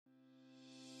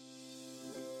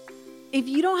If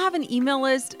you don't have an email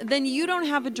list, then you don't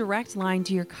have a direct line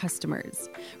to your customers.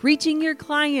 Reaching your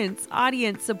clients,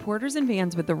 audience, supporters, and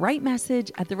fans with the right message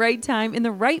at the right time in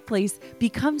the right place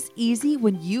becomes easy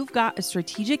when you've got a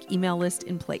strategic email list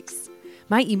in place.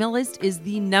 My email list is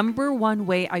the number one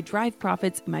way I drive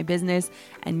profits in my business,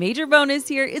 and major bonus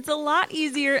here, it's a lot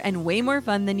easier and way more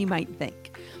fun than you might think.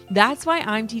 That's why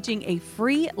I'm teaching a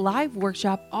free live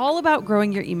workshop all about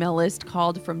growing your email list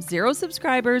called From Zero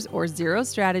Subscribers or Zero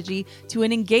Strategy to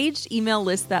an Engaged Email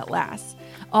List That Lasts.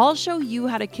 I'll show you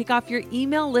how to kick off your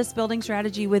email list building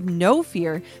strategy with no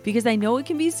fear, because I know it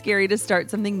can be scary to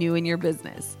start something new in your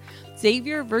business. Save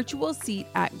your virtual seat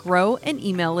at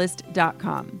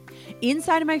growanemaillist.com.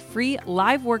 Inside of my free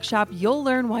live workshop, you'll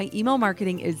learn why email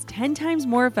marketing is 10 times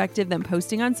more effective than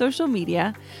posting on social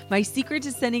media, my secret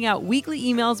to sending out weekly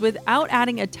emails without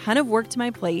adding a ton of work to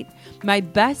my plate, my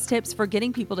best tips for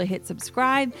getting people to hit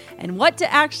subscribe, and what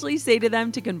to actually say to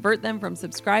them to convert them from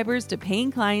subscribers to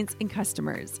paying clients and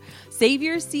customers. Save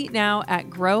your seat now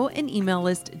at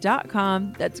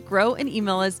growanemaillist.com. That's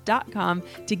growanemaillist.com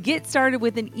to get started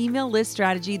with an email list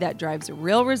strategy that drives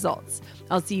real results.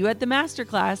 I'll see you at the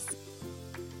masterclass.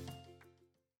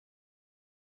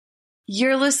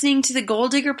 You're listening to the Goal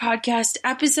Digger Podcast,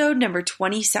 episode number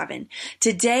 27.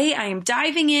 Today, I am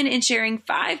diving in and sharing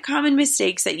 5 common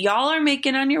mistakes that y'all are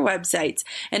making on your websites.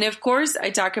 And of course, I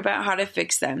talk about how to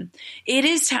fix them. It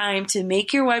is time to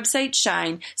make your website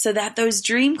shine so that those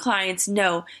dream clients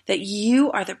know that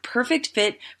you are the perfect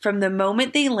fit from the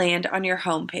moment they land on your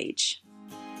homepage.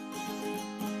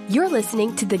 You're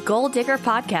listening to the Goal Digger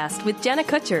Podcast with Jenna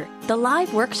Kutcher, the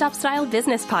live workshop-style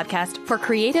business podcast for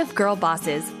creative girl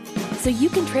bosses. So you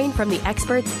can train from the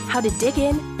experts how to dig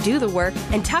in, do the work,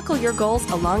 and tackle your goals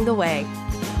along the way.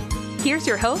 Here's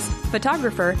your host,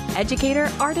 photographer, educator,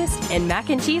 artist, and mac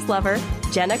and cheese lover,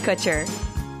 Jenna Kutcher.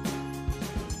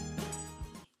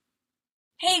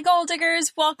 Hey Goal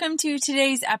Diggers, welcome to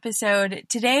today's episode.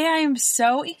 Today I am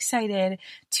so excited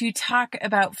to talk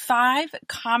about 5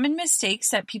 common mistakes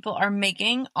that people are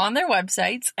making on their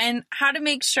websites and how to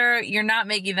make sure you're not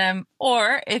making them,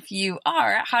 or if you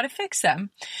are, how to fix them.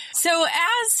 So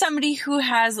as somebody who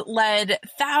has led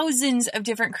thousands of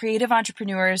different creative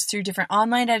entrepreneurs through different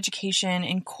online education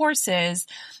and courses,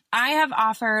 I have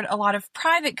offered a lot of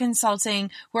private consulting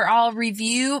where I'll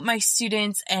review my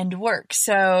students' and work,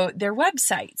 so their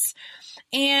websites.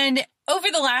 And over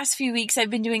the last few weeks, I've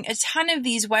been doing a ton of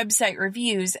these website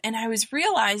reviews, and I was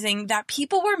realizing that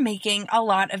people were making a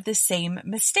lot of the same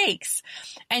mistakes.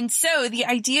 And so the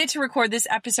idea to record this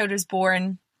episode was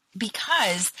born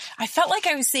because I felt like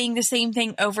I was saying the same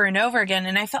thing over and over again.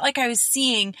 And I felt like I was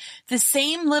seeing the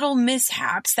same little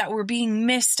mishaps that were being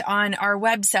missed on our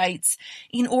websites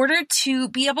in order to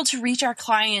be able to reach our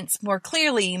clients more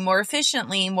clearly, more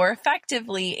efficiently, more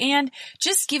effectively, and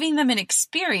just giving them an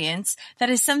experience that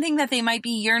is something that they might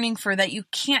be yearning for that you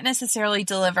can't necessarily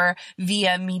deliver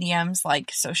via mediums like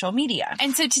social media.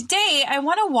 And so today I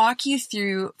want to walk you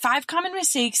through 5 common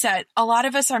mistakes that a lot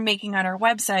of us are making on our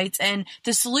websites and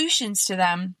the solutions to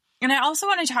them. And I also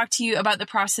want to talk to you about the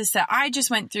process that I just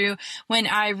went through when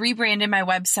I rebranded my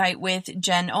website with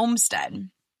Jen Olmstead.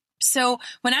 So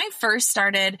when I first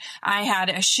started, I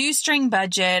had a shoestring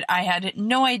budget. I had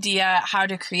no idea how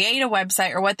to create a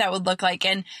website or what that would look like.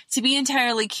 And to be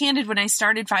entirely candid, when I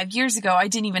started 5 years ago, I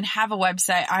didn't even have a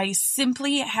website. I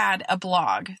simply had a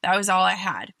blog. That was all I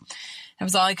had. That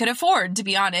was all I could afford, to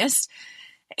be honest.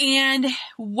 And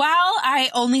while I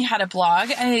only had a blog,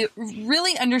 I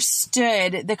really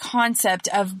understood the concept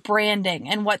of branding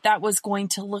and what that was going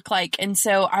to look like. And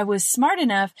so I was smart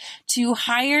enough to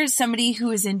hire somebody who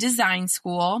was in design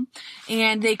school,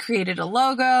 and they created a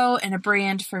logo and a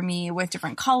brand for me with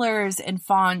different colors and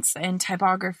fonts and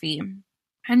typography.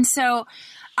 And so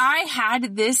I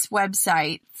had this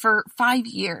website for 5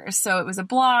 years. So it was a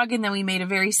blog, and then we made a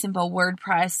very simple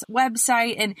WordPress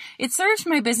website, and it served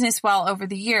my business well over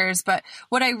the years. But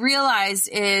what I realized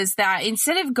is that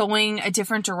instead of going a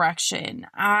different direction,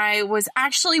 I was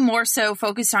actually more so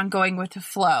focused on going with the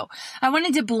flow. I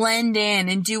wanted to blend in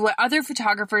and do what other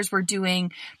photographers were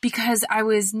doing because I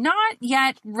was not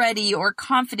yet ready or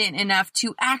confident enough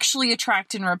to actually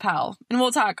attract and repel. And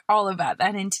we'll talk all about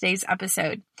that in today's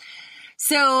episode.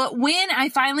 So when I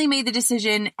finally made the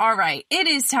decision, all right, it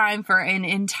is time for an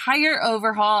entire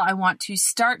overhaul. I want to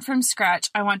start from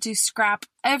scratch. I want to scrap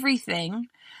everything.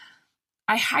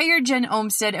 I hired Jen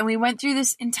Olmstead, and we went through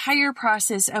this entire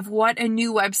process of what a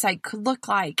new website could look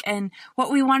like and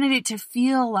what we wanted it to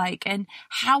feel like and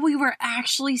how we were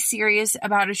actually serious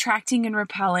about attracting and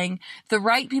repelling the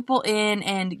right people in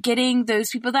and getting those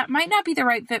people that might not be the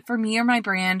right fit for me or my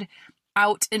brand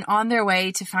out and on their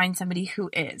way to find somebody who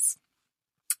is.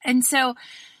 And so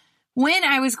when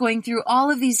I was going through all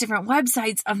of these different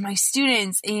websites of my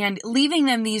students and leaving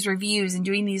them these reviews and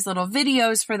doing these little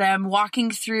videos for them, walking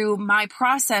through my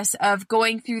process of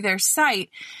going through their site,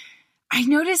 I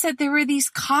noticed that there were these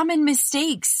common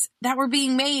mistakes that were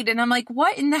being made. And I'm like,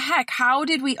 what in the heck? How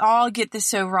did we all get this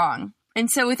so wrong? And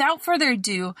so without further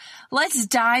ado, let's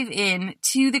dive in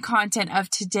to the content of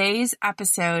today's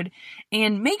episode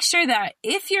and make sure that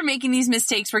if you're making these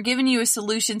mistakes, we're giving you a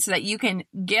solution so that you can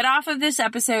get off of this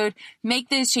episode, make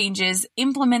those changes,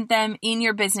 implement them in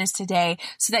your business today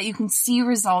so that you can see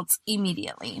results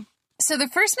immediately. So the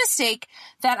first mistake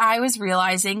that I was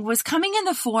realizing was coming in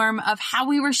the form of how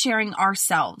we were sharing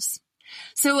ourselves.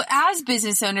 So as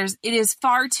business owners, it is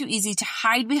far too easy to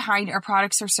hide behind our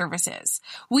products or services.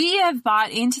 We have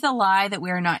bought into the lie that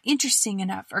we are not interesting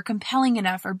enough or compelling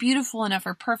enough or beautiful enough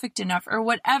or perfect enough or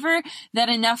whatever that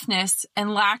enoughness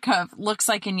and lack of looks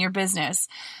like in your business.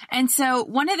 And so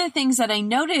one of the things that I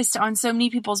noticed on so many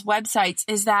people's websites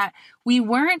is that we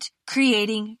weren't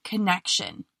creating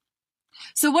connection.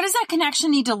 So what does that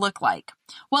connection need to look like?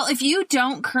 Well, if you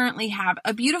don't currently have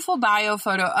a beautiful bio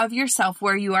photo of yourself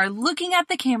where you are looking at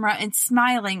the camera and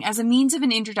smiling as a means of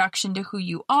an introduction to who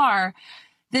you are,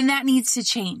 then that needs to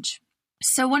change.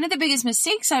 So one of the biggest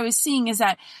mistakes I was seeing is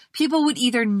that people would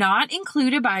either not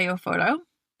include a bio photo,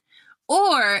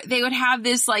 or they would have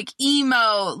this like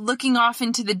emo looking off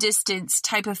into the distance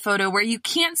type of photo where you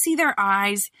can't see their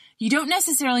eyes. You don't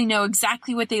necessarily know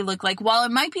exactly what they look like. While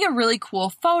it might be a really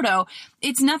cool photo,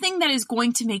 it's nothing that is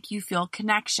going to make you feel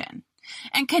connection.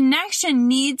 And connection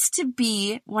needs to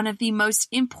be one of the most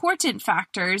important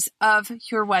factors of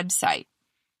your website.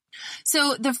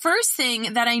 So the first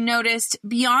thing that I noticed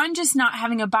beyond just not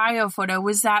having a bio photo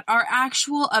was that our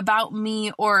actual about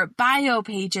me or bio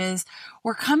pages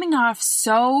were coming off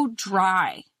so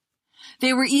dry.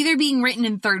 They were either being written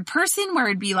in third person where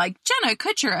it'd be like, Jenna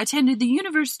Kutcher attended the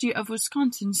University of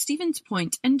Wisconsin, Stevens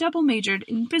Point, and double majored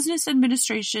in business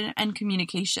administration and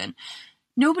communication.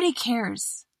 Nobody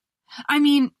cares. I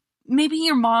mean, maybe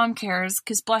your mom cares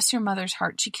because bless your mother's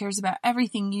heart, she cares about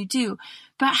everything you do.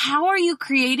 But how are you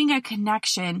creating a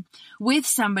connection with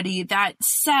somebody that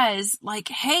says like,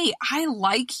 hey, I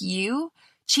like you.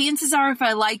 Chances are if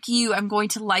I like you, I'm going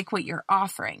to like what you're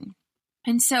offering.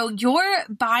 And so your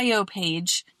bio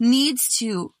page needs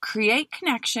to create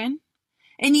connection.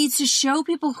 It needs to show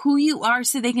people who you are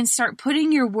so they can start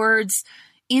putting your words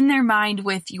in their mind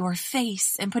with your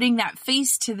face and putting that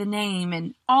face to the name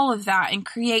and all of that and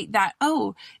create that,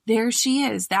 oh, there she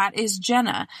is. That is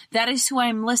Jenna. That is who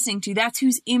I'm listening to. That's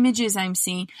whose images I'm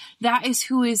seeing. That is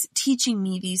who is teaching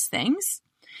me these things.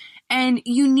 And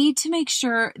you need to make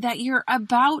sure that your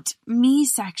about me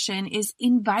section is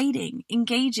inviting,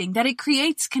 engaging, that it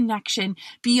creates connection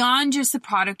beyond just the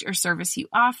product or service you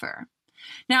offer.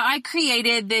 Now, I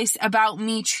created this about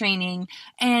me training,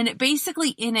 and basically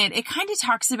in it, it kind of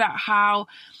talks about how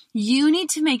you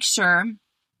need to make sure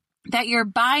that your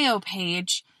bio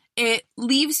page, it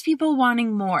leaves people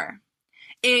wanting more.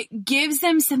 It gives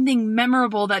them something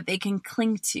memorable that they can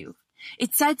cling to.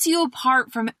 It sets you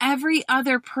apart from every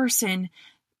other person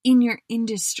in your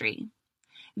industry.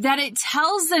 That it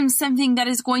tells them something that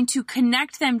is going to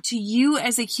connect them to you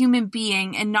as a human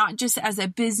being and not just as a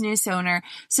business owner,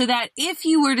 so that if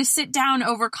you were to sit down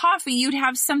over coffee, you'd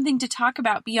have something to talk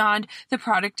about beyond the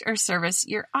product or service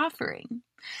you're offering.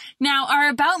 Now, our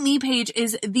About Me page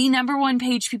is the number one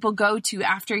page people go to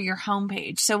after your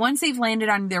homepage. So once they've landed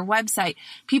on their website,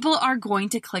 people are going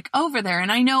to click over there.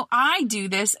 And I know I do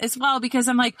this as well because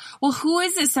I'm like, well, who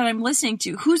is this that I'm listening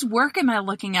to? Whose work am I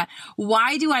looking at?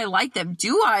 Why do I like them?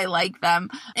 Do I like them?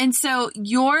 And so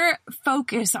your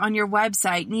focus on your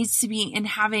website needs to be in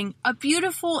having a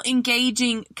beautiful,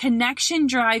 engaging,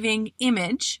 connection-driving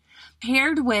image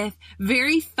paired with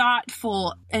very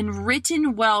thoughtful and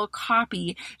written well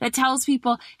copy that tells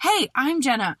people, hey, I'm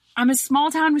Jenna. I'm a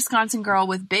small town Wisconsin girl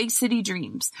with big city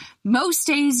dreams. Most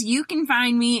days you can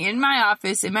find me in my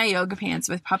office in my yoga pants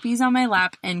with puppies on my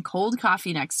lap and cold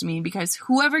coffee next to me because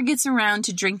whoever gets around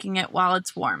to drinking it while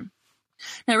it's warm.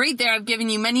 Now, right there, I've given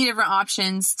you many different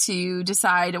options to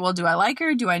decide, well, do I like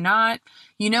her? Do I not?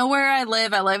 You know where I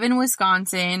live. I live in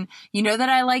Wisconsin. You know that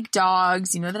I like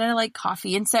dogs. You know that I like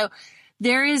coffee. And so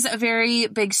there is a very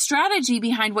big strategy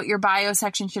behind what your bio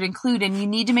section should include, and you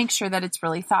need to make sure that it's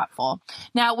really thoughtful.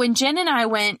 Now, when Jen and I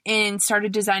went and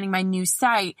started designing my new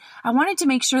site, I wanted to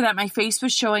make sure that my face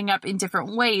was showing up in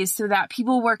different ways so that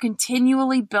people were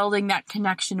continually building that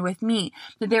connection with me,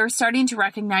 that they were starting to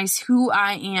recognize who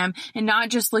I am and not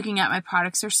just looking at my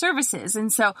products or services.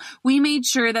 And so we made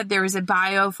sure that there was a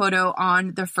bio photo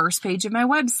on the first page of my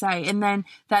website, and then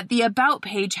that the about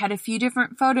page had a few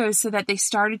different photos so that they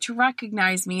started to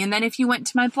recognize me. And then if you went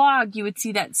to my blog, you would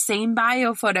see that same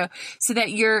bio photo so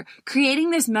that you're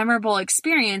creating this memorable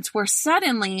experience where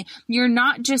suddenly you're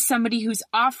not just somebody who's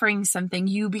offering something,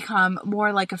 you become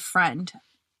more like a friend.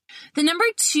 The number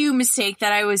 2 mistake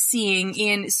that I was seeing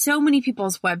in so many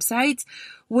people's websites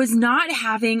was not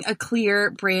having a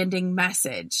clear branding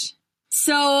message.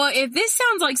 So if this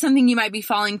sounds like something you might be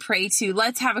falling prey to,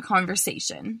 let's have a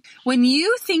conversation. When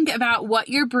you think about what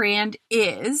your brand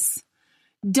is,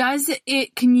 does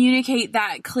it communicate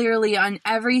that clearly on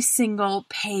every single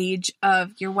page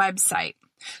of your website?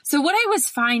 So what I was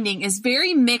finding is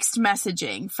very mixed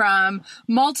messaging, from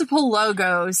multiple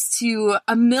logos to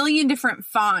a million different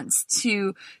fonts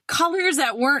to colors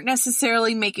that weren't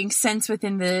necessarily making sense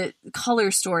within the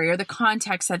color story or the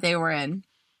context that they were in.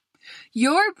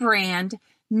 Your brand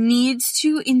needs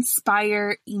to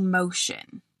inspire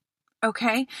emotion.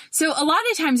 Okay? So a lot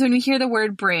of times when we hear the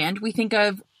word brand, we think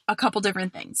of a couple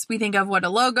different things. We think of what a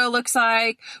logo looks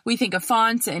like. We think of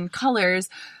fonts and colors,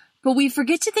 but we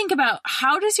forget to think about,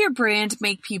 how does your brand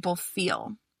make people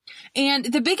feel? And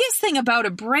the biggest thing about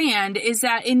a brand is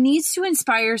that it needs to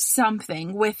inspire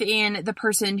something within the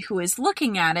person who is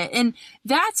looking at it. And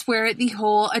that's where the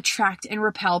whole attract and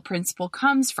repel principle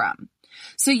comes from.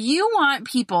 So you want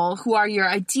people who are your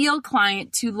ideal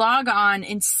client to log on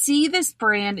and see this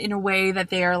brand in a way that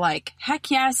they are like,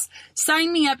 heck yes,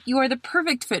 sign me up. You are the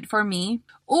perfect fit for me.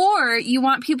 Or you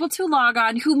want people to log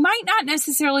on who might not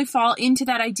necessarily fall into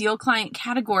that ideal client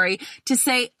category to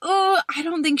say, oh, I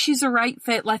don't think she's a right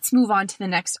fit. Let's move on to the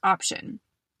next option.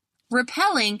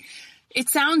 Repelling, it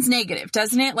sounds negative,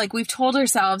 doesn't it? Like we've told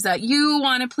ourselves that you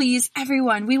want to please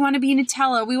everyone. We want to be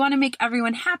Nutella. We want to make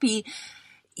everyone happy.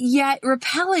 Yet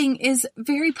repelling is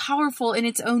very powerful in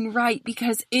its own right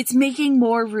because it's making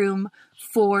more room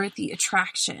for the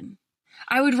attraction.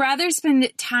 I would rather spend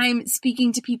time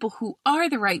speaking to people who are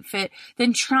the right fit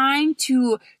than trying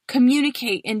to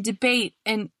communicate and debate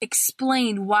and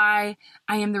explain why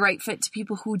I am the right fit to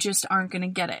people who just aren't going to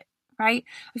get it. Right?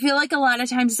 I feel like a lot of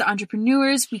times as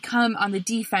entrepreneurs, we come on the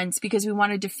defense because we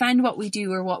want to defend what we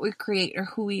do or what we create or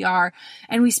who we are.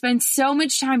 And we spend so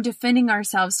much time defending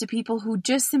ourselves to people who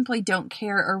just simply don't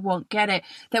care or won't get it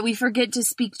that we forget to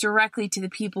speak directly to the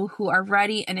people who are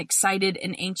ready and excited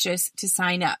and anxious to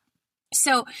sign up.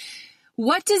 So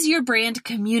what does your brand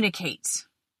communicate?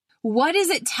 What is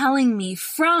it telling me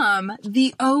from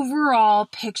the overall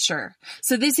picture?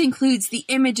 So this includes the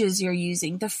images you're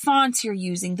using, the fonts you're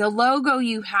using, the logo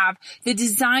you have, the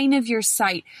design of your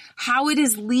site, how it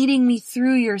is leading me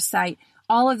through your site,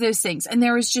 all of those things. And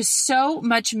there was just so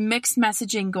much mixed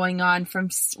messaging going on from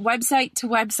website to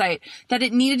website that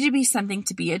it needed to be something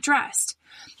to be addressed.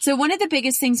 So one of the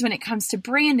biggest things when it comes to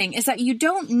branding is that you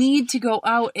don't need to go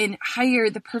out and hire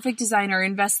the perfect designer,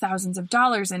 invest thousands of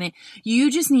dollars in it.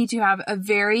 You just need to have a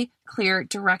very clear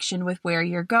direction with where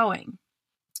you're going.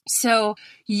 So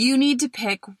you need to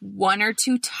pick 1 or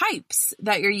 2 types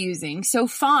that you're using. So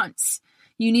fonts,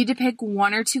 you need to pick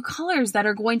 1 or 2 colors that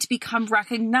are going to become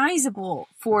recognizable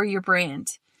for your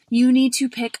brand. You need to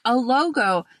pick a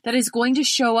logo that is going to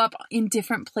show up in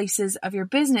different places of your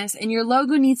business, and your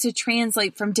logo needs to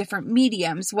translate from different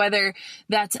mediums, whether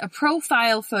that's a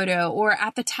profile photo or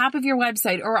at the top of your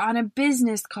website or on a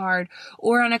business card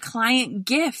or on a client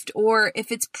gift or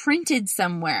if it's printed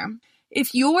somewhere.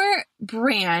 If your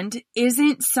brand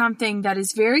isn't something that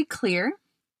is very clear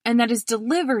and that is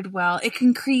delivered well, it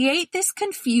can create this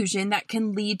confusion that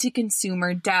can lead to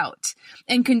consumer doubt.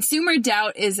 And consumer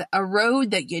doubt is a road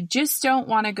that you just don't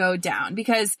want to go down,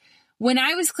 because when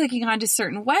I was clicking onto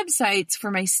certain websites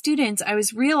for my students, I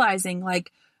was realizing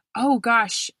like, oh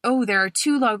gosh, there are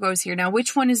 2 logos here. Now,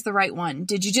 which one is the right one?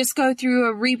 Did you just go through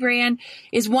a rebrand?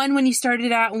 Is one when you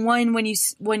started out and one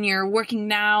when you're working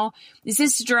now? Is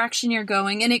this the direction you're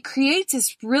going? And it creates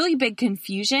this really big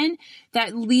confusion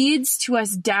that leads to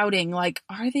us doubting, like,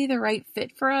 are they the right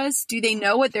fit for us? Do they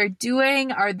know what they're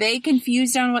doing? Are they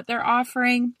confused on what they're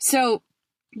offering? So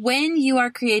when you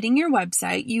are creating your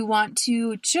website, you want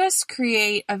to just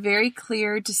create a very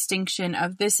clear distinction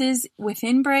of this is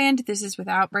within brand, this is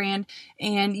without brand,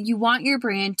 and you want your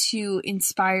brand to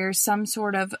inspire some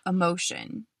sort of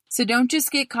emotion. So don't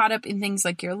just get caught up in things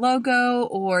like your logo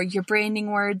or your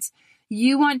branding words.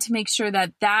 You want to make sure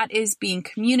that that is being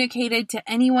communicated to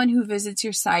anyone who visits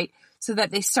your site so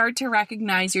that they start to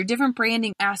recognize your different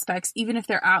branding aspects, even if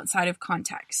they're outside of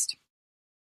context.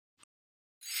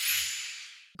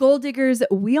 Goal diggers,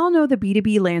 we all know the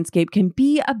B2B landscape can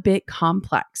be a bit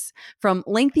complex. From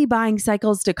lengthy buying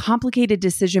cycles to complicated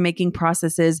decision-making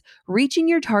processes, reaching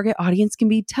your target audience can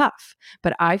be tough.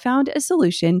 But I found a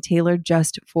solution tailored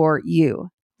just for you: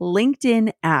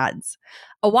 LinkedIn ads.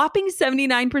 A whopping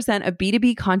 79% of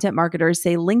B2B content marketers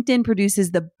say LinkedIn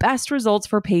produces the best results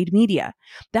for paid media.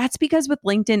 That's because with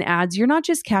LinkedIn ads, you're not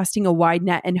just casting a wide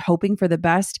net and hoping for the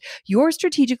best, you're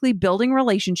strategically building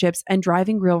relationships and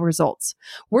driving real results.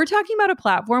 We're talking about a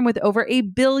platform with over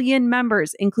 1 billion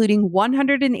members, including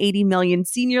 180 million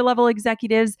senior level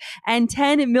executives and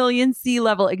 10 million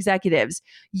C-level executives.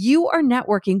 You are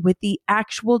networking with the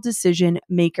actual decision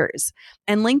makers.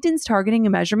 And LinkedIn's targeting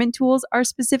and measurement tools are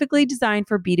specifically designed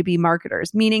for B2B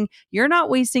marketers, meaning you're not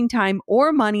wasting time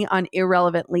or money on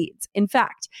irrelevant leads. In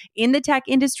fact, in the tech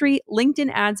industry, LinkedIn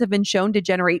ads have been shown to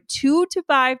generate 2 to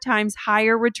 5 times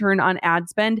higher return on ad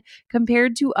spend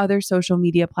compared to other social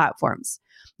media platforms.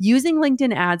 Using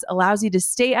LinkedIn ads allows you to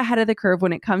stay ahead of the curve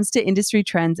when it comes to industry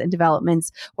trends and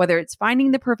developments, whether it's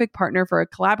finding the perfect partner for a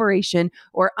collaboration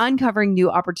or uncovering new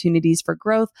opportunities for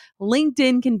growth.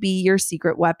 LinkedIn can be your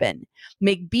secret weapon.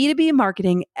 Make B2B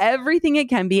marketing everything it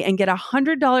can be and get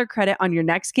 $100 credit on your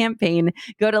next campaign.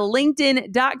 Go to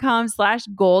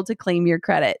linkedin.com/goal to claim your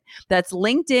credit. That's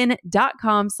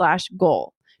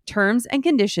linkedin.com/goal. Terms and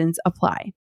conditions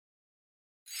apply.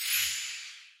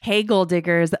 Hey, goal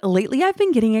diggers. Lately, I've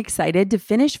been getting excited to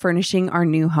finish furnishing our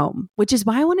new home, which is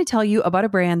why I want to tell you about a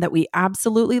brand that we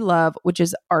absolutely love, which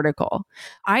is Article.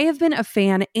 I have been a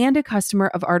fan and a customer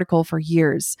of Article for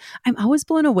years. I'm always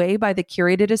blown away by the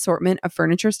curated assortment of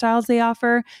furniture styles they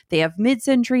offer. They have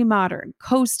mid-century modern,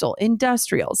 coastal,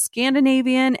 industrial,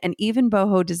 Scandinavian, and even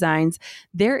boho designs.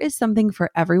 There is something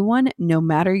for everyone, no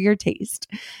matter your taste.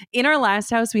 In our last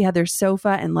house, we had their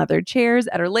sofa and leather chairs.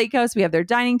 At our lake house, we have their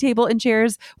dining table and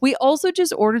chairs. We also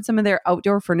just ordered some of their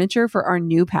outdoor furniture for our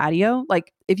new patio.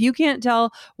 Like, if you can't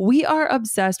tell, we are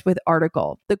obsessed with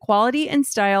Article. The quality and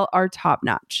style are top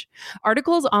notch.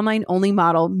 Article's online only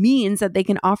model means that they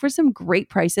can offer some great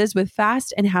prices with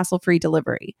fast and hassle-free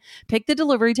delivery. Pick the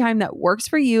delivery time that works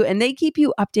for you, and they keep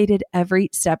you updated every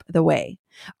step of the way.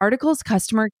 Article's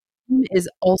customer is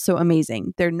also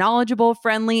amazing. They're knowledgeable,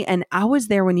 friendly, and always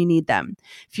there when you need them.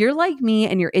 If you're like me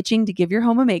and you're itching to give your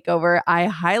home a makeover, I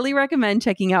highly recommend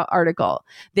checking out Article.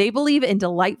 They believe in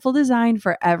delightful design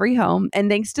for every home, and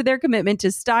thanks to their commitment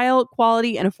to style,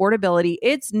 quality, and affordability,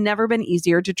 it's never been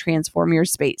easier to transform your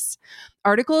space.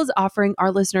 Article is offering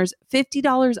our listeners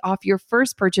 $50 off your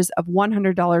first purchase of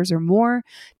 $100 or more.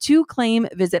 To claim,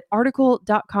 visit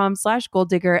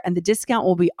article.com/goaldigger and the discount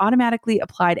will be automatically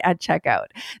applied at checkout.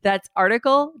 That's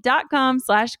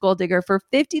article.com/goaldigger for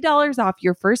 $50 off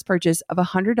your first purchase of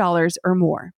 $100 or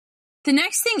more. The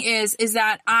next thing is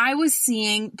that I was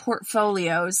seeing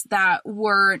portfolios that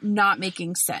were not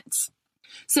making sense.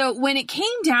 So when it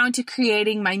came down to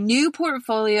creating my new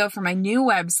portfolio for my new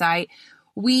website,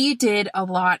 we did a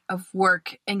lot of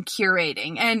work and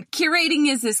curating. And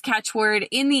curating is this catchword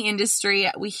in the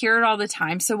industry. We hear it all the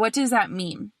time. So what does that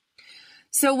mean?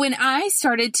 So when I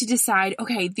started to decide,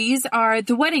 okay, these are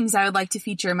the weddings I would like to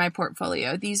feature in my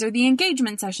portfolio. These are the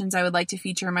engagement sessions I would like to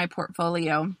feature in my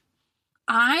portfolio.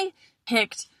 I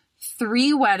picked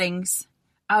 3 weddings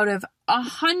out of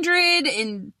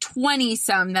 120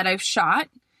 some that I've shot.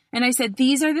 And I said,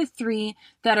 these are the 3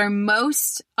 that are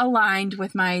most aligned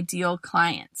with my ideal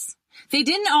clients. They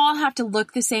didn't all have to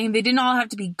look the same. They didn't all have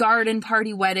to be garden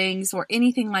party weddings or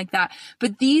anything like that.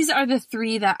 But these are the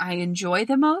 3 that I enjoy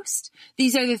the most.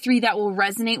 These are the 3 that will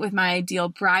resonate with my ideal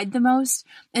bride the most.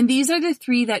 And these are the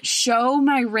 3 that show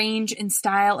my range and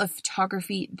style of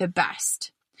photography the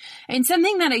best. And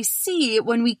something that I see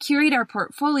when we curate our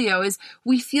portfolio is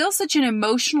we feel such an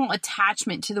emotional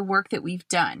attachment to the work that we've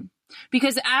done.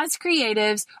 Because as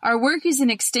creatives, our work is an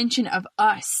extension of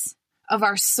us, of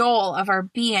our soul, of our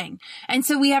being. And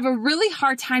so we have a really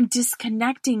hard time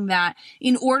disconnecting that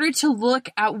in order to look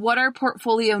at what our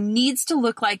portfolio needs to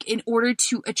look like in order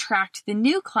to attract the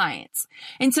new clients.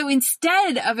 And so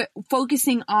instead of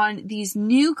focusing on these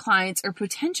new clients or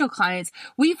potential clients,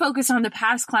 we focus on the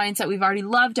past clients that we've already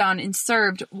loved on and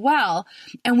served well.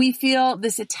 And we feel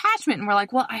this attachment and we're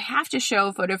like, well, I have to show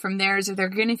a photo from theirs or they're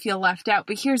going to feel left out.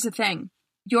 But here's the thing.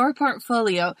 Your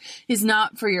portfolio is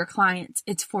not for your clients.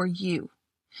 It's for you.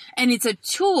 And it's a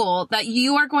tool that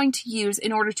you are going to use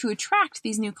in order to attract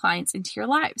these new clients into your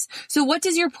lives. So what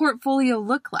does your portfolio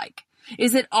look like?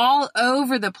 Is it all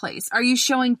over the place? Are you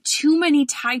showing too many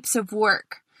types of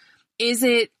work? Is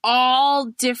it all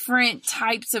different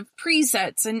types of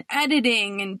presets and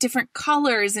editing and different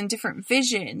colors and different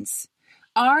visions?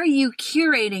 Are you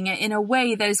curating it in a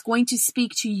way that is going to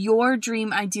speak to your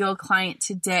dream ideal client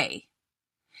today?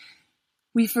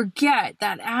 We forget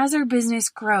that as our business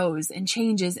grows and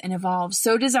changes and evolves,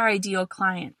 so does our ideal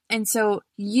client. And so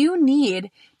you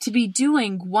need to be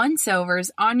doing once-overs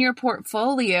on your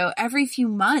portfolio every few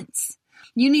months.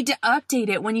 You need to update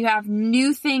it when you have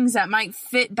new things that might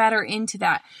fit better into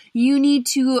that. You need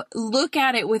to look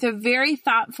at it with a very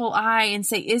thoughtful eye and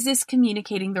say, is this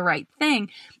communicating the right thing?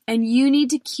 And you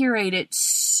need to curate it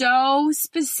so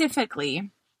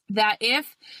specifically that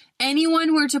if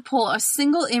anyone were to pull a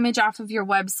single image off of your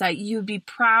website, you'd be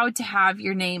proud to have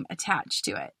your name attached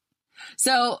to it.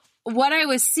 So what I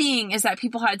was seeing is that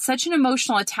people had such an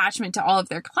emotional attachment to all of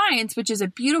their clients, which is a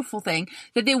beautiful thing,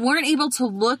 that they weren't able to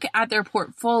look at their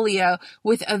portfolio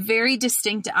with a very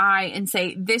distinct eye and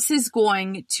say, this is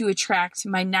going to attract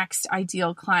my next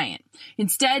ideal client.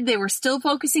 Instead, they were still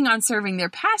focusing on serving their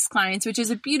past clients, which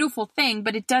is a beautiful thing,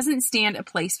 but it doesn't stand a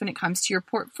place when it comes to your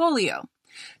portfolio.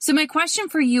 So my question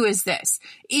for you is this: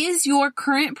 is your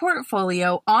current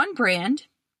portfolio on brand?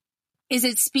 Is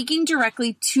it speaking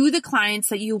directly to the clients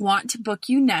that you want to book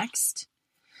you next?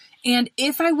 And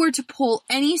if I were to pull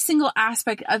any single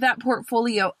aspect of that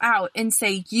portfolio out and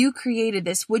say, you created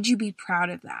this, would you be proud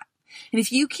of that? And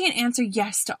if you can't answer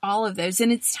yes to all of those,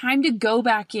 then it's time to go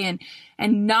back in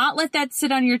and not let that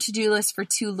sit on your to-do list for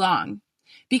too long.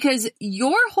 Because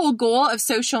your whole goal of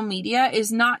social media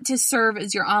is not to serve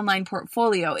as your online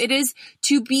portfolio. It is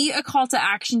to be a call to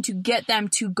action to get them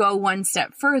to go one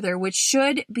step further, which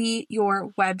should be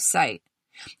your website.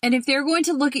 And if they're going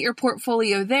to look at your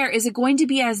portfolio there, is it going to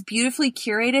be as beautifully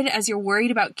curated as you're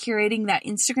worried about curating that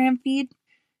Instagram feed?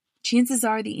 Chances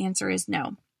are the answer is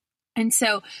no. And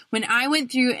so when I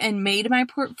went through and made my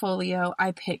portfolio,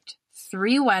 I picked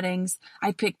 3 weddings.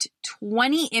 I picked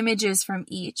 20 images from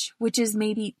each, which is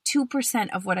maybe 2%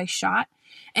 of what I shot.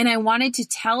 And I wanted to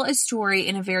tell a story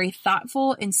in a very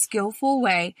thoughtful and skillful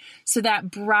way so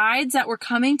that brides that were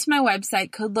coming to my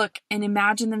website could look and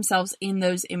imagine themselves in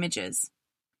those images.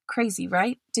 Crazy,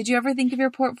 right? Did you ever think of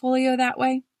your portfolio that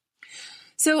way?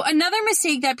 So another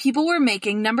mistake that people were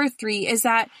making, number 3, is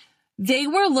that they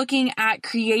were looking at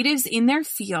creatives in their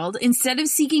field instead of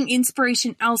seeking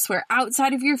inspiration elsewhere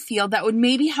outside of your field that would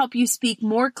maybe help you speak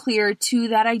more clear to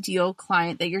that ideal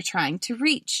client that you're trying to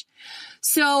reach.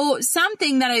 So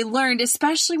something that I learned,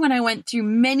 especially when I went through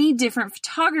many different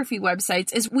photography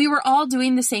websites, is we were all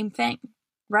doing the same thing,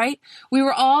 right? We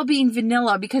were all being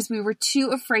vanilla because we were too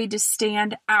afraid to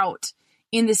stand out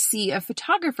in the sea of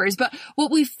photographers. But what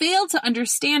we fail to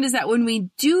understand is that when we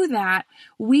do that,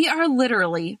 we are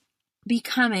literally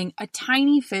becoming a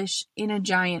tiny fish in a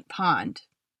giant pond.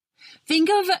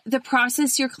 Think of the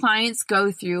process your clients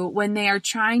go through when they are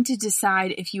trying to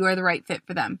decide if you are the right fit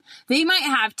for them. They might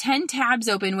have 10 tabs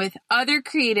open with other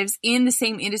creatives in the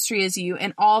same industry as you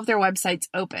and all of their websites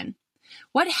open.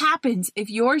 What happens if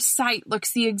your site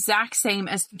looks the exact same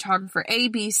as photographer A,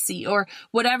 B, C, or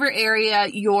whatever area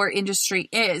your industry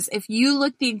is? If you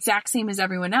look the exact same as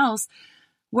everyone else,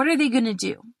 what are they going to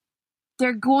do?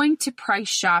 They're going to price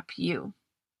shop you.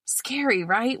 Scary,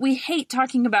 right? We hate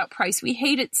talking about price. We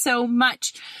hate it so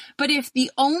much. But if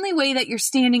the only way that you're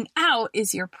standing out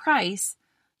is your price,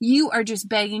 you are just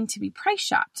begging to be price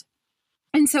shopped.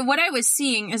 And so what I was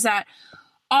seeing is that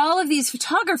all of these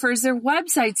photographers, their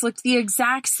websites looked the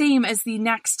exact same as the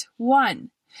next one.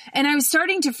 And I was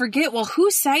starting to forget, well,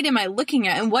 whose site am I looking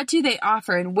at and what do they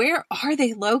offer and where are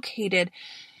they located?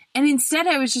 And instead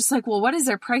I was just like, well, what is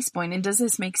their price point and does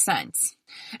this make sense?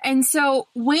 And so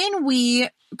when we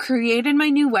created my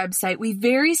new website, we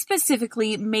very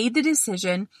specifically made the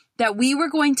decision that we were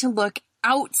going to look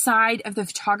outside of the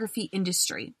photography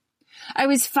industry. I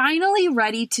was finally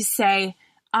ready to say,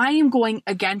 I am going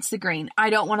against the grain. I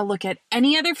don't want to look at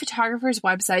any other photographers'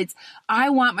 websites. I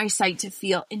want my site to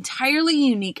feel entirely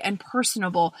unique and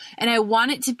personable, and I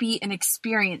want it to be an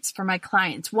experience for my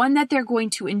clients, one that they're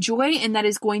going to enjoy and that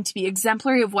is going to be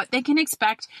exemplary of what they can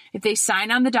expect if they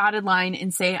sign on the dotted line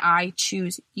and say, I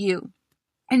choose you.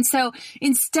 And so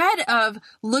instead of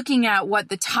looking at what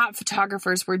the top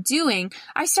photographers were doing,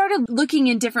 I started looking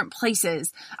in different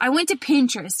places. I went to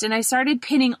Pinterest and I started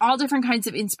pinning all different kinds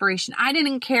of inspiration. I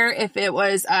didn't care if it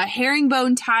was a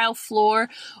herringbone tile floor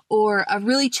or a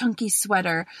really chunky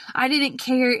sweater. I didn't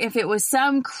care if it was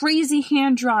some crazy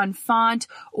hand-drawn font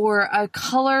or a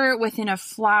color within a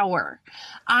flower.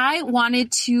 I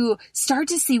wanted to start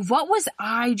to see what was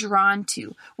I drawn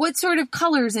to, what sort of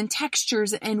colors and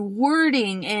textures and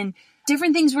wording and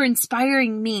different things were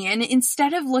inspiring me. And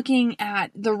instead of looking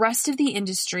at the rest of the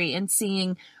industry and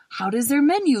seeing how does their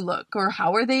menu look or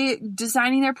how are they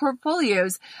designing their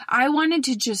portfolios, I wanted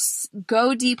to just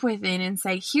go deep within and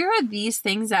say, here are these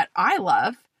things that I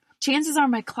love. Chances are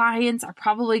my clients are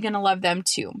probably going to love them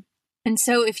too. And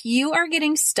so if you are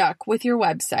getting stuck with your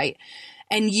website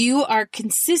and you are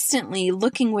consistently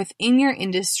looking within your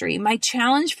industry, my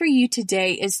challenge for you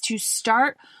today is to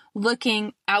start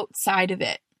looking outside of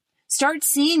it. Start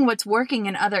seeing what's working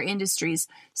in other industries.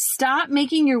 Stop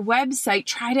making your website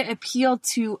try to appeal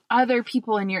to other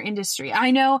people in your industry.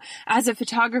 I know as a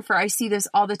photographer, I see this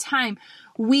all the time.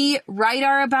 We write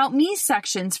our About Me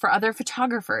sections for other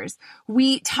photographers.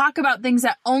 We talk about things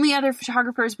that only other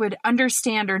photographers would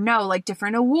understand or know, like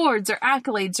different awards or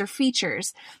accolades or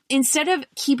features. Instead of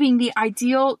keeping the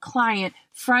ideal client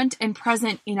front and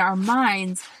present in our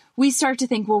minds, we start to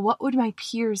think, well, what would my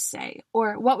peers say?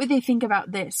 Or what would they think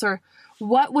about this? Or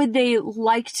what would they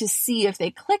like to see if they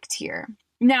clicked here?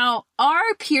 Now,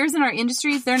 our peers in our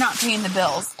industries, they're not paying the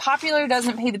bills. Popular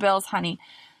doesn't pay the bills, honey.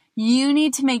 You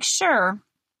need to make sure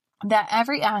that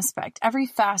every aspect, every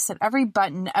facet, every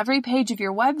button, every page of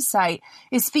your website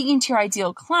is speaking to your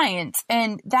ideal clients.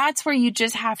 And that's where you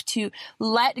just have to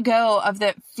let go of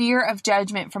the fear of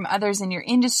judgment from others in your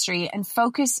industry and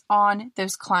focus on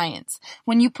those clients.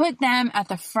 When you put them at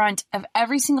the front of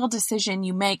every single decision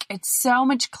you make, it's so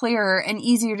much clearer and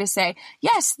easier to say,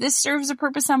 yes, this serves a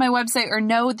purpose on my website, or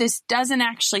no, this doesn't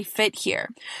actually fit here.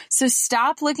 So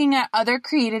stop looking at other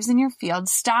creatives in your field.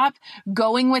 Stop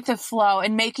going with the flow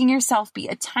and making yourself be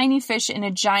a tiny fish in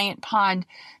a giant pond,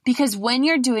 because when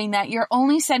you're doing that, you're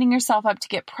only setting yourself up to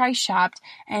get price shopped.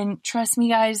 And trust me,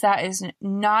 guys, that is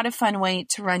not a fun way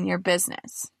to run your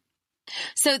business.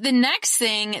 So the next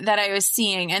thing that I was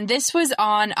seeing, and this was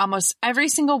on almost every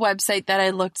single website that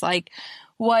I looked like,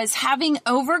 was having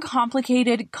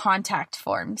overcomplicated contact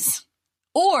forms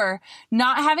or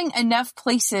not having enough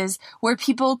places where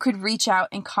people could reach out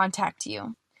and contact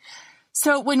you.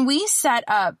 So when we set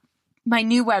up my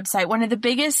new website, one of the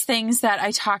biggest things that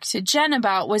I talked to Jen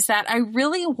about was that I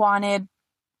really wanted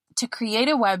to create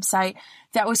a website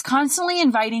that was constantly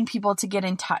inviting people to get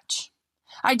in touch.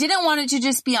 I didn't want it to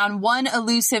just be on one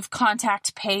elusive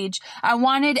contact page. I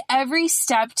wanted every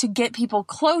step to get people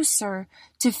closer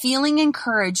to feeling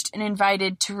encouraged and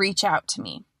invited to reach out to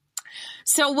me.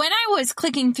 So when I was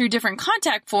clicking through different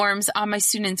contact forms on my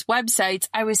students' websites,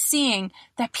 I was seeing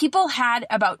that people had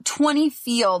about 20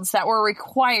 fields that were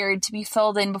required to be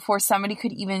filled in before somebody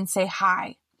could even say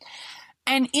hi.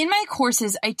 And in my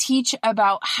courses, I teach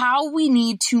about how we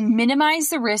need to minimize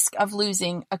the risk of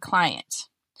losing a client.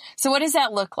 So what does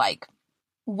that look like?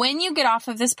 When you get off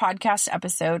of this podcast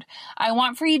episode, I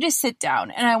want for you to sit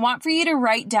down and I want for you to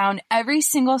write down every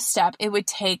single step it would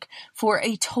take for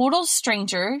a total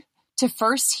stranger to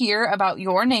first hear about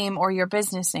your name or your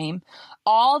business name,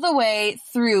 all the way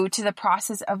through to the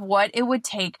process of what it would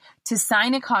take to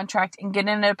sign a contract and get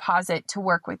in a deposit to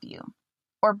work with you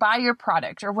or buy your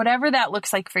product or whatever that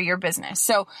looks like for your business.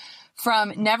 So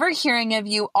from never hearing of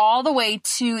you all the way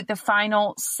to the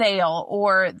final sale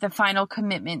or the final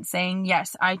commitment saying,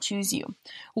 yes, I choose you.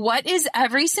 What is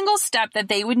every single step that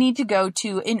they would need to go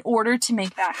to in order to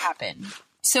make that happen?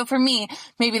 So for me,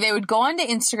 maybe they would go onto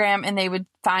Instagram and they would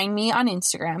find me on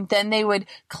Instagram. Then they would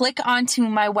click onto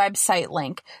my website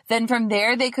link. Then from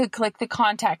there, they could click the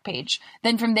contact page.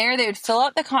 Then from there, they would fill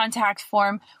out the contact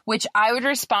form, which I would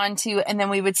respond to. And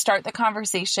then we would start the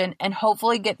conversation and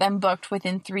hopefully get them booked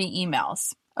within 3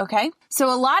 emails. Okay.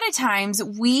 So a lot of times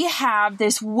we have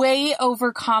this way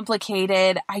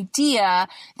overcomplicated idea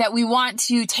that we want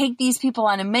to take these people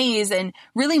on a maze and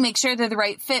really make sure they're the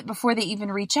right fit before they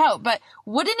even reach out. But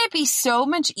wouldn't it be so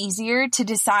much easier to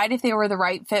decide if they were the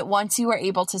right fit once you were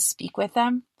able to speak with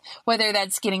them? Whether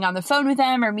that's getting on the phone with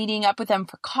them or meeting up with them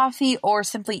for coffee or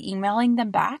simply emailing them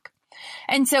back.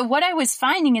 And so what I was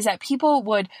finding is that people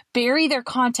would bury their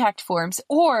contact forms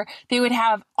or they would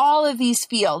have all of these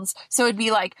fields. So it'd be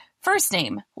like first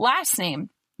name, last name,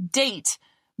 date,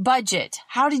 budget.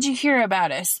 How did you hear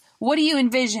about us? What do you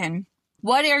envision?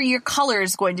 What are your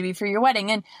colors going to be for your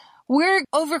wedding? And we're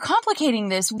overcomplicating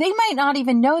this. They might not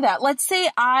even know that. Let's say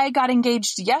I got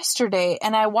engaged yesterday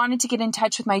and I wanted to get in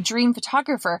touch with my dream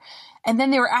photographer. And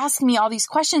then they were asking me all these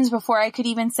questions before I could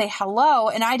even say hello,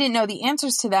 and I didn't know the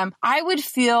answers to them. I would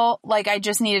feel like I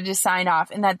just needed to sign off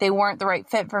and that they weren't the right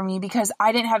fit for me because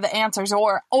I didn't have the answers.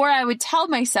 Or I would tell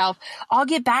myself, I'll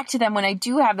get back to them when I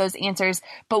do have those answers,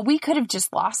 but we could have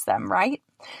just lost them, right?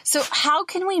 So how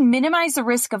can we minimize the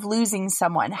risk of losing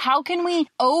someone? How can we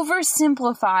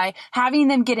oversimplify having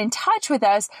them get in touch with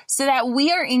us so that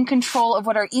we are in control of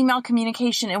what our email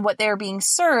communication and what they're being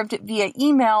served via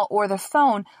email or the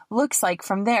phone looks like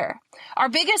from there? Our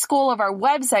biggest goal of our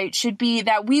website should be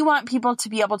that we want people to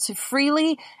be able to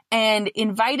freely and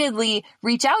invitedly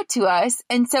reach out to us.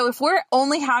 And so if we're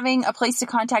only having a place to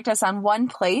contact us on one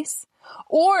place,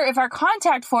 or if our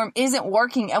contact form isn't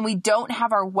working and we don't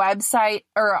have our website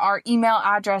or our email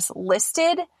address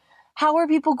listed, how are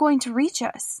people going to reach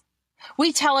us?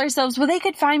 We tell ourselves, well, they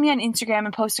could find me on Instagram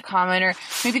and post a comment, or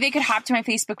maybe they could hop to my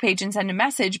Facebook page and send a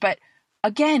message. But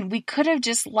again, we could have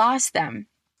just lost them.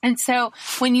 And so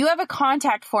when you have a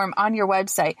contact form on your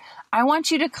website, I want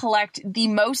you to collect the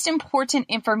most important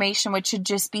information, which should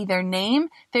just be their name,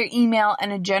 their email,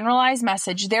 and a generalized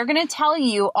message. They're going to tell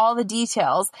you all the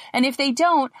details. And if they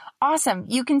don't, awesome.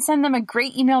 You can send them a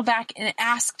great email back and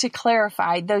ask to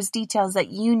clarify those details that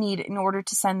you need in order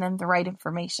to send them the right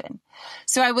information.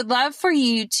 So I would love for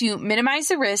you to minimize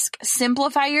the risk,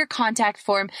 simplify your contact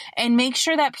form, and make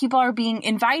sure that people are being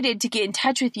invited to get in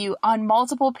touch with you on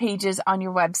multiple pages on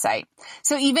your website.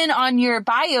 So even on your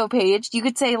bio page, you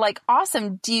could say like,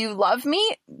 awesome, do you love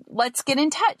me? Let's get in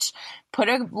touch. Put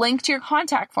a link to your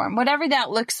contact form, whatever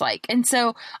that looks like. And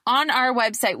so on our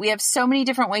website, we have so many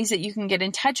different ways that you can get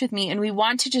in touch with me. And we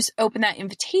want to just open that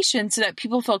invitation so that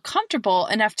people feel comfortable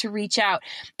enough to reach out.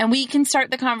 And we can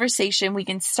start the conversation, we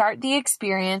can start the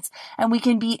experience, and we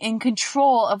can be in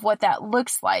control of what that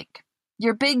looks like.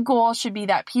 Your big goal should be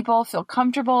that people feel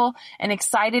comfortable and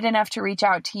excited enough to reach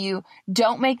out to you.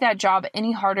 Don't make that job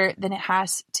any harder than it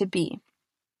has to be.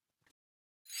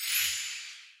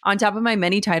 On top of my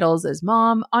many titles as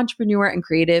mom, entrepreneur, and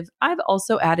creative, I've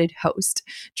also added host.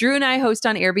 Drew and I host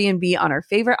on Airbnb on our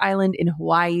favorite island in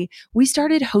Hawaii. We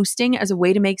started hosting as a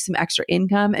way to make some extra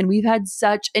income, and we've had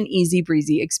such an easy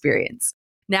breezy experience.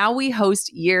 Now we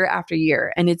host year after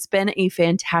year, and it's been a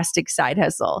fantastic side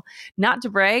hustle. Not to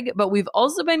brag, but we've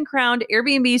also been crowned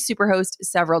Airbnb Superhost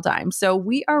several times, so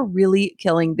we are really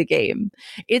killing the game.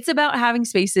 It's about having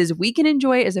spaces we can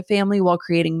enjoy as a family while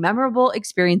creating memorable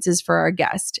experiences for our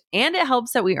guests, and it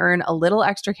helps that we earn a little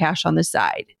extra cash on the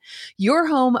side. Your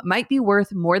home might be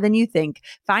worth more than you think.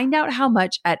 Find out how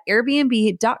much at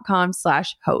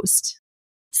airbnb.com/host.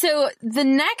 So the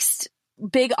next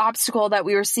big obstacle that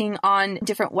we were seeing on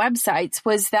different websites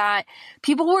was that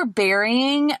people were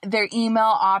burying their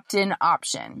email opt-in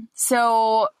option.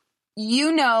 So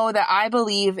you know that I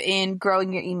believe in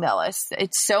growing your email list.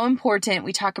 It's so important.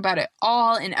 We talk about it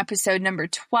all in episode number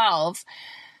 12.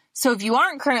 So if you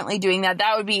aren't currently doing that,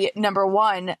 that would be number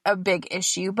one, a big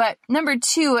issue. But number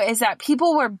two is that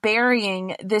people were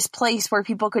burying this place where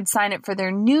people could sign up for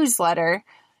their newsletter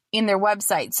in their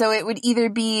website. So it would either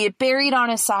be buried on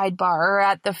a sidebar or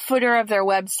at the footer of their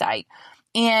website,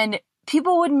 and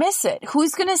people would miss it.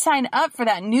 Who's going to sign up for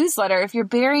that newsletter if you're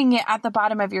burying it at the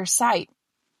bottom of your site?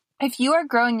 If you are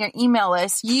growing your email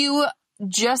list, you,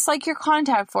 just like your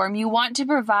contact form, you want to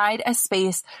provide a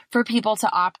space for people to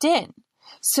opt in.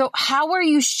 So how are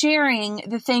you sharing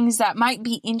the things that might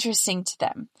be interesting to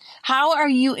them? How are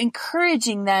you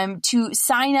encouraging them to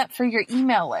sign up for your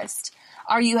email list?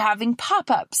 Are you having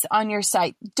pop-ups on your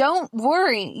site? Don't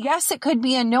worry. Yes, it could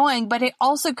be annoying, but it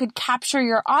also could capture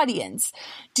your audience.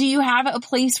 Do you have a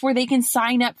place where they can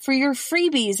sign up for your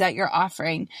freebies that you're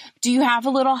offering? Do you have a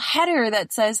little header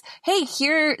that says, hey,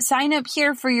 here, sign up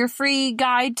here for your free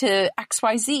guide to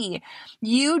XYZ?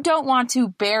 You don't want to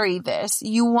bury this.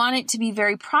 You want it to be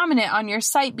very prominent on your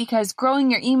site because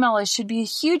growing your email list should be a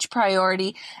huge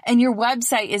priority, and your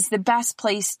website is the best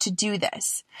place to do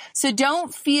this. So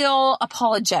don't feel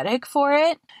apologetic for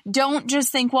it. Don't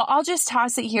just think, well, I'll just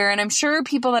toss it here and I'm sure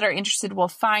people that are interested will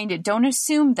find it. Don't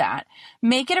assume that.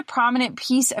 Make it a prominent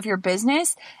piece of your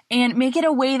business and make it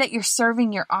a way that you're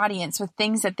serving your audience with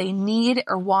things that they need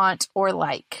or want or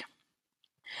like.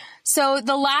 So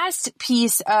the last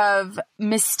piece of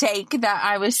mistake that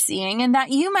I was seeing, and that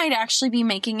you might actually be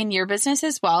making in your business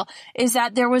as well, is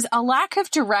that there was a lack of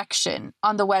direction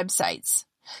on the websites.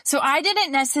 So I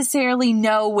didn't necessarily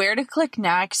know where to click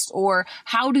next or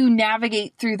how to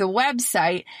navigate through the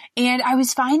website, and I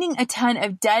was finding a ton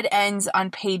of dead ends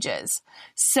on pages.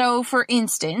 So for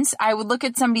instance, I would look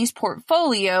at somebody's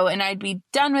portfolio and I'd be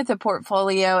done with the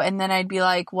portfolio, and then I'd be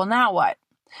like, well, now what?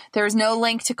 There's no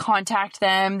link to contact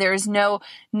them. There's no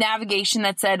navigation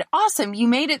that said, awesome, you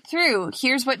made it through.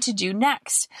 Here's what to do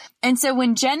next. And so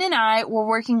when Jen and I were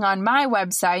working on my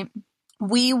website,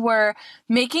 we were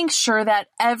making sure that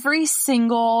every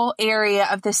single area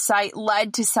of the site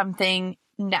led to something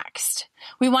next.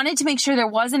 We wanted to make sure there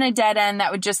wasn't a dead end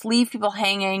that would just leave people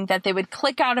hanging, that they would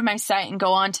click out of my site and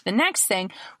go on to the next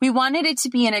thing. We wanted it to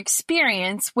be an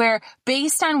experience where,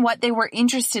 based on what they were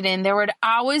interested in, there would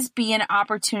always be an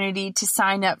opportunity to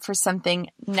sign up for something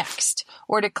next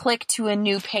or to click to a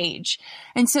new page.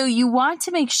 And so you want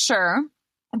to make sure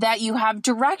that you have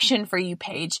direction for you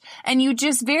page, and you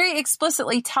just very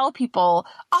explicitly tell people,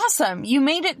 awesome, you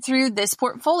made it through this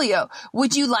portfolio.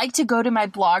 Would you like to go to my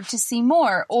blog to see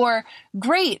more? Or,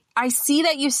 great, I see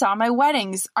that you saw my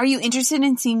weddings. Are you interested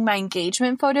in seeing my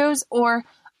engagement photos? Or,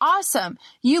 awesome,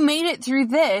 you made it through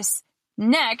this.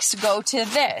 Next, go to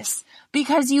this.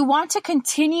 Because you want to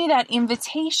continue that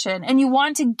invitation and you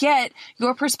want to get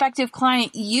your prospective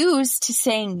client used to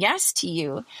saying yes to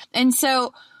you. And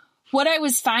so what I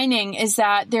was finding is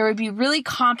that there would be really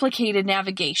complicated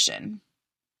navigation.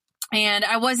 And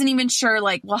I wasn't even sure,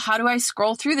 like, well, how do I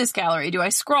scroll through this gallery? Do I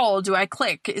scroll? Do I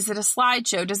click? Is it a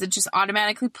slideshow? Does it just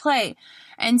automatically play?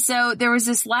 And so there was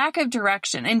this lack of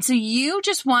direction. And so you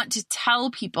just want to tell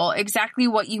people exactly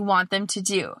what you want them to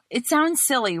do. It sounds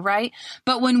silly, right?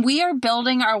 But when we are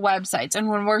building our websites and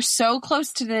when we're so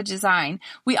close to the design,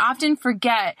 we often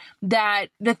forget that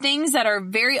the things that are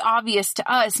very obvious to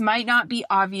us might not be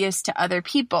obvious to other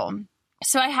people.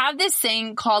 So I have this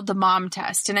thing called the mom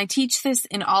test, and I teach this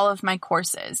in all of my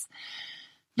courses.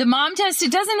 The mom test,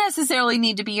 it doesn't necessarily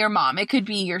need to be your mom. It could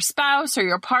be your spouse or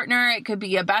your partner. It could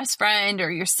be a best friend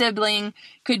or your sibling. It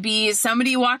could be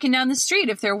somebody walking down the street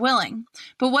if they're willing.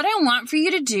 But what I want for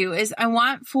you to do is I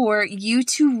want for you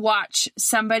to watch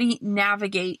somebody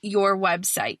navigate your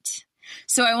website.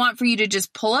 So I want for you to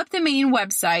just pull up the main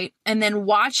website and then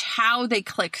watch how they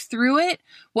click through it,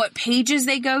 what pages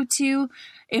they go to,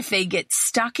 if they get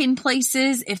stuck in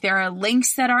places, if there are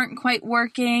links that aren't quite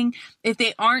working, if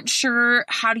they aren't sure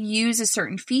how to use a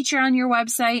certain feature on your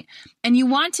website. And you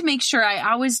want to make sure, I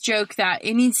always joke that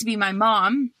it needs to be my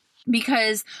mom,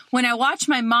 because when I watch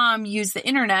my mom use the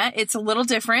internet, it's a little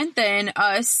different than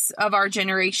us of our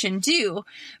generation do.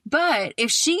 But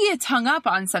if she gets hung up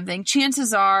on something,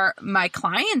 chances are my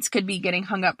clients could be getting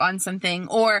hung up on something,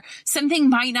 or something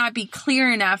might not be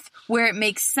clear enough where it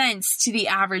makes sense to the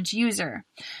average user.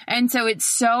 And so it's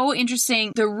so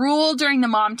interesting. The rule during the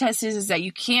mom test is that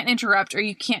you can't interrupt or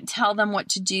you can't tell them what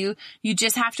to do. You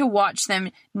just have to watch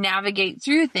them navigate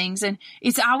through things. And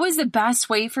it's always the best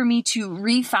way for me to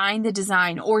refine the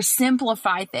design or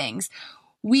simplify things.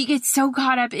 We get so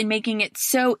caught up in making it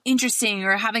so interesting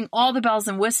or having all the bells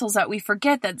and whistles that we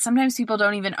forget that sometimes people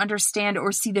don't even understand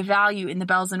or see the value in the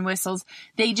bells and whistles.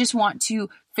 They just want to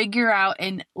figure out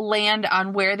and land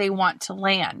on where they want to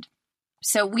land.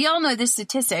 So we all know the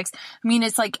statistics. I mean,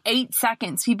 it's like 8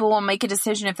 seconds. People will make a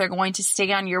decision if they're going to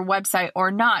stay on your website or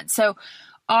not. So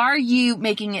are you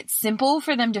making it simple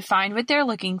for them to find what they're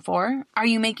looking for? Are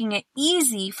you making it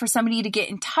easy for somebody to get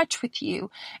in touch with you?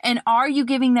 And are you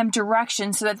giving them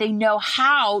direction so that they know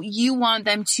how you want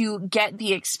them to get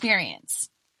the experience?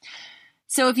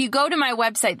 So if you go to my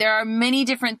website, there are many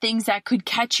different things that could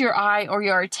catch your eye or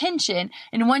your attention.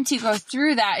 And once you go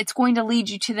through that, it's going to lead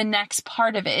you to the next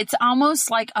part of it. It's almost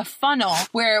like a funnel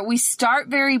where we start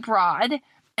very broad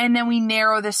and then we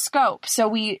narrow the scope. So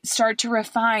we start to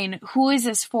refine, who is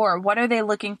this for? What are they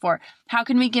looking for? How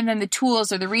can we give them the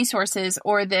tools or the resources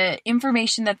or the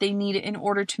information that they need in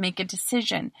order to make a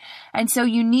decision? And so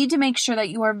you need to make sure that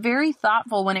you are very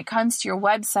thoughtful when it comes to your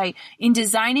website in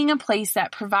designing a place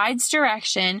that provides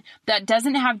direction, that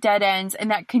doesn't have dead ends, and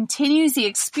that continues the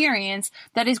experience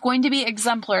that is going to be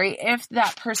exemplary if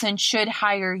that person should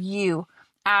hire you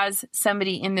as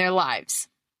somebody in their lives.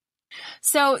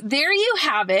 So there you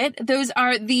have it. Those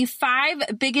are the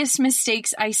 5 biggest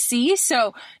mistakes I see.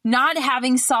 So not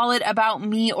having solid about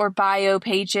me or bio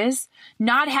pages,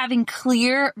 not having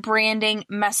clear branding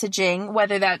messaging,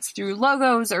 whether that's through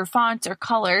logos or fonts or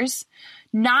colors,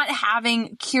 not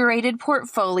having curated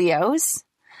portfolios,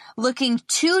 looking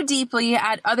too deeply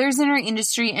at others in our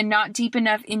industry and not deep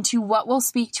enough into what will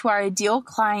speak to our ideal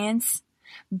clients,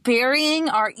 burying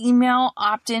our email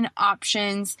opt-in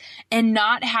options, and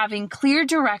not having clear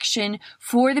direction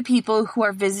for the people who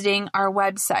are visiting our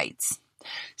websites.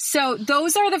 So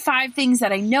those are the 5 things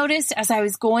that I noticed as I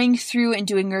was going through and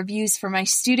doing reviews for my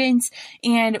students.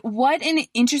 And what an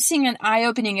interesting and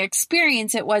eye-opening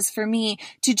experience it was for me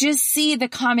to just see the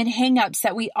common hangups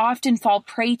that we often fall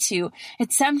prey to.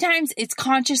 And sometimes it's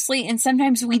consciously and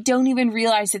sometimes we don't even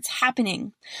realize it's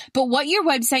happening. But what your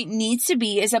website needs to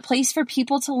be is a place for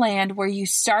people to land where you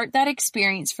start that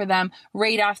experience for them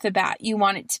right off the bat. You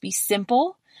want it to be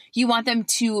simple. You want them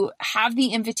to have the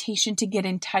invitation to get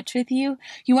in touch with you.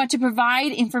 You want to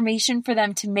provide information for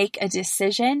them to make a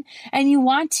decision. And you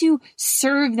want to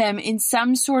serve them in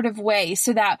some sort of way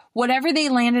so that whatever they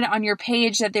landed on your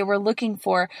page that they were looking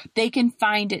for, they can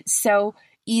find it so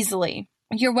easily.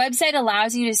 Your website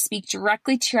allows you to speak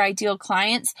directly to your ideal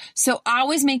clients. So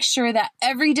always make sure that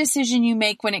every decision you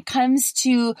make when it comes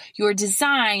to your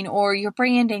design or your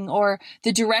branding or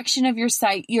the direction of your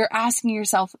site, you're asking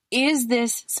yourself, is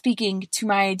this speaking to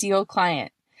my ideal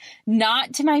client?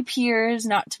 Not to my peers,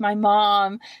 not to my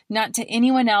mom, not to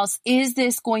anyone else. Is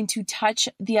this going to touch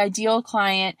the ideal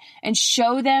client and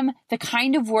show them the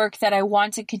kind of work that I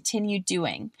want to continue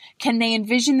doing? Can they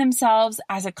envision themselves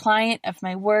as a client of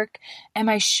my work? Am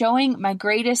I showing my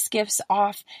greatest gifts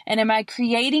off? And am I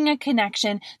creating a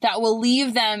connection that will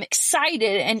leave them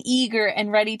excited and eager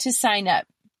and ready to sign up?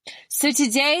 So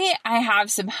today I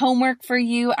have some homework for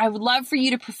you. I would love for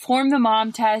you to perform the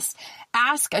mom test.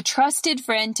 Ask a trusted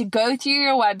friend to go through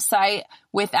your website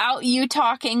without you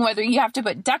talking, whether you have to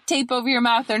put duct tape over your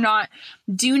mouth or not.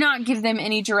 Do not give them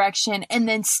any direction and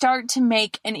then start to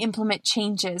make and implement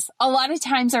changes. A lot of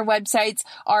times our websites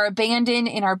are abandoned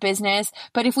in our business,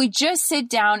 but if we just sit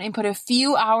down and put a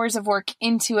few hours of work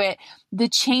into it, the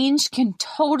change can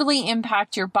totally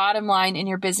impact your bottom line in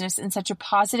your business in such a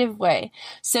positive way.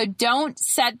 So don't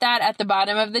set that at the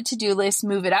bottom of the to-do list.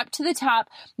 Move it up to the top,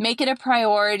 make it a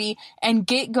priority, and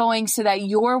get going so that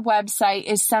your website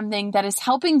is something that is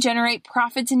helping generate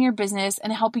profits in your business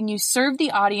and helping you serve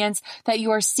the audience that you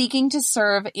are seeking to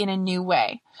serve in a new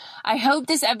way. I hope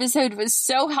this episode was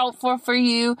so helpful for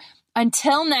you.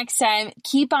 Until next time,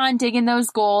 keep on digging those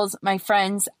goals, my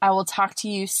friends. I will talk to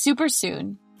you super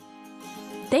soon.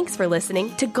 Thanks for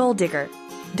listening to Goal Digger.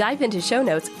 Dive into show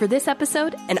notes for this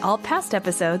episode and all past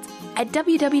episodes at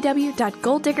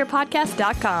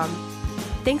www.goaldiggerpodcast.com.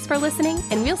 Thanks for listening,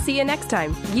 and we'll see you next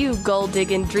time. You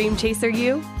goal-digging dream chaser,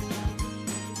 you.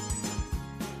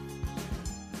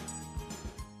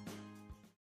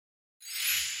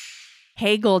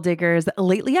 Hey, goal diggers.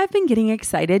 Lately, I've been getting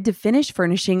excited to finish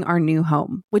furnishing our new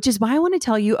home, which is why I want to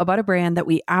tell you about a brand that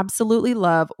we absolutely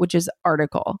love, which is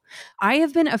Article. I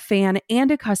have been a fan and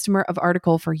a customer of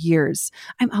Article for years.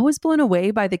 I'm always blown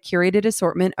away by the curated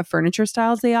assortment of furniture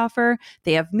styles they offer.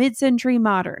 They have mid-century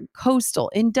modern, coastal,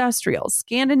 industrial,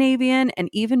 Scandinavian, and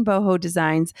even boho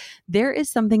designs. There is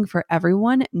something for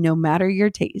everyone, no matter your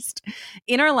taste.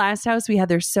 In our last house, we had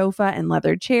their sofa and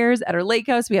leather chairs. At our lake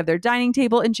house, we have their dining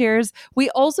table and chairs. We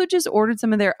also just ordered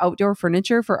some of their outdoor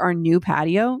furniture for our new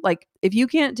patio. Like, if you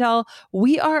can't tell,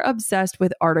 we are obsessed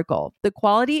with Article. The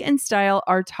quality and style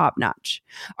are top notch.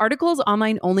 Article's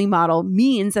online only model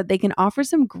means that they can offer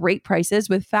some great prices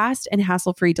with fast and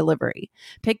hassle-free delivery.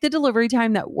 Pick the delivery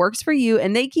time that works for you,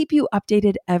 and they keep you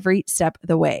updated every step of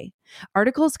the way.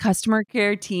 Article's customer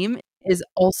care team is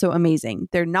also amazing.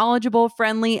 They're knowledgeable,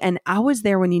 friendly, and always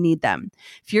there when you need them.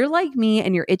 If you're like me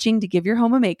and you're itching to give your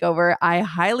home a makeover, I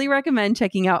highly recommend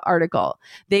checking out Article.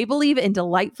 They believe in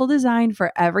delightful design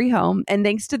for every home, and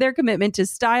thanks to their commitment to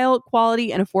style,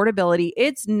 quality, and affordability,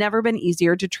 it's never been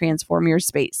easier to transform your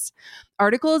space.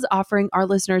 Article is offering our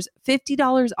listeners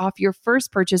 $50 off your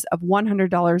first purchase of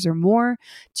 $100 or more.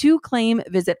 To claim,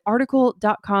 visit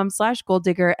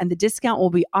article.com/goaldigger and the discount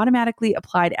will be automatically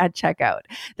applied at checkout.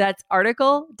 That's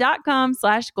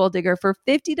article.com/goaldigger for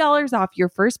 $50 off your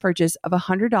first purchase of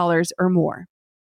 $100 or more.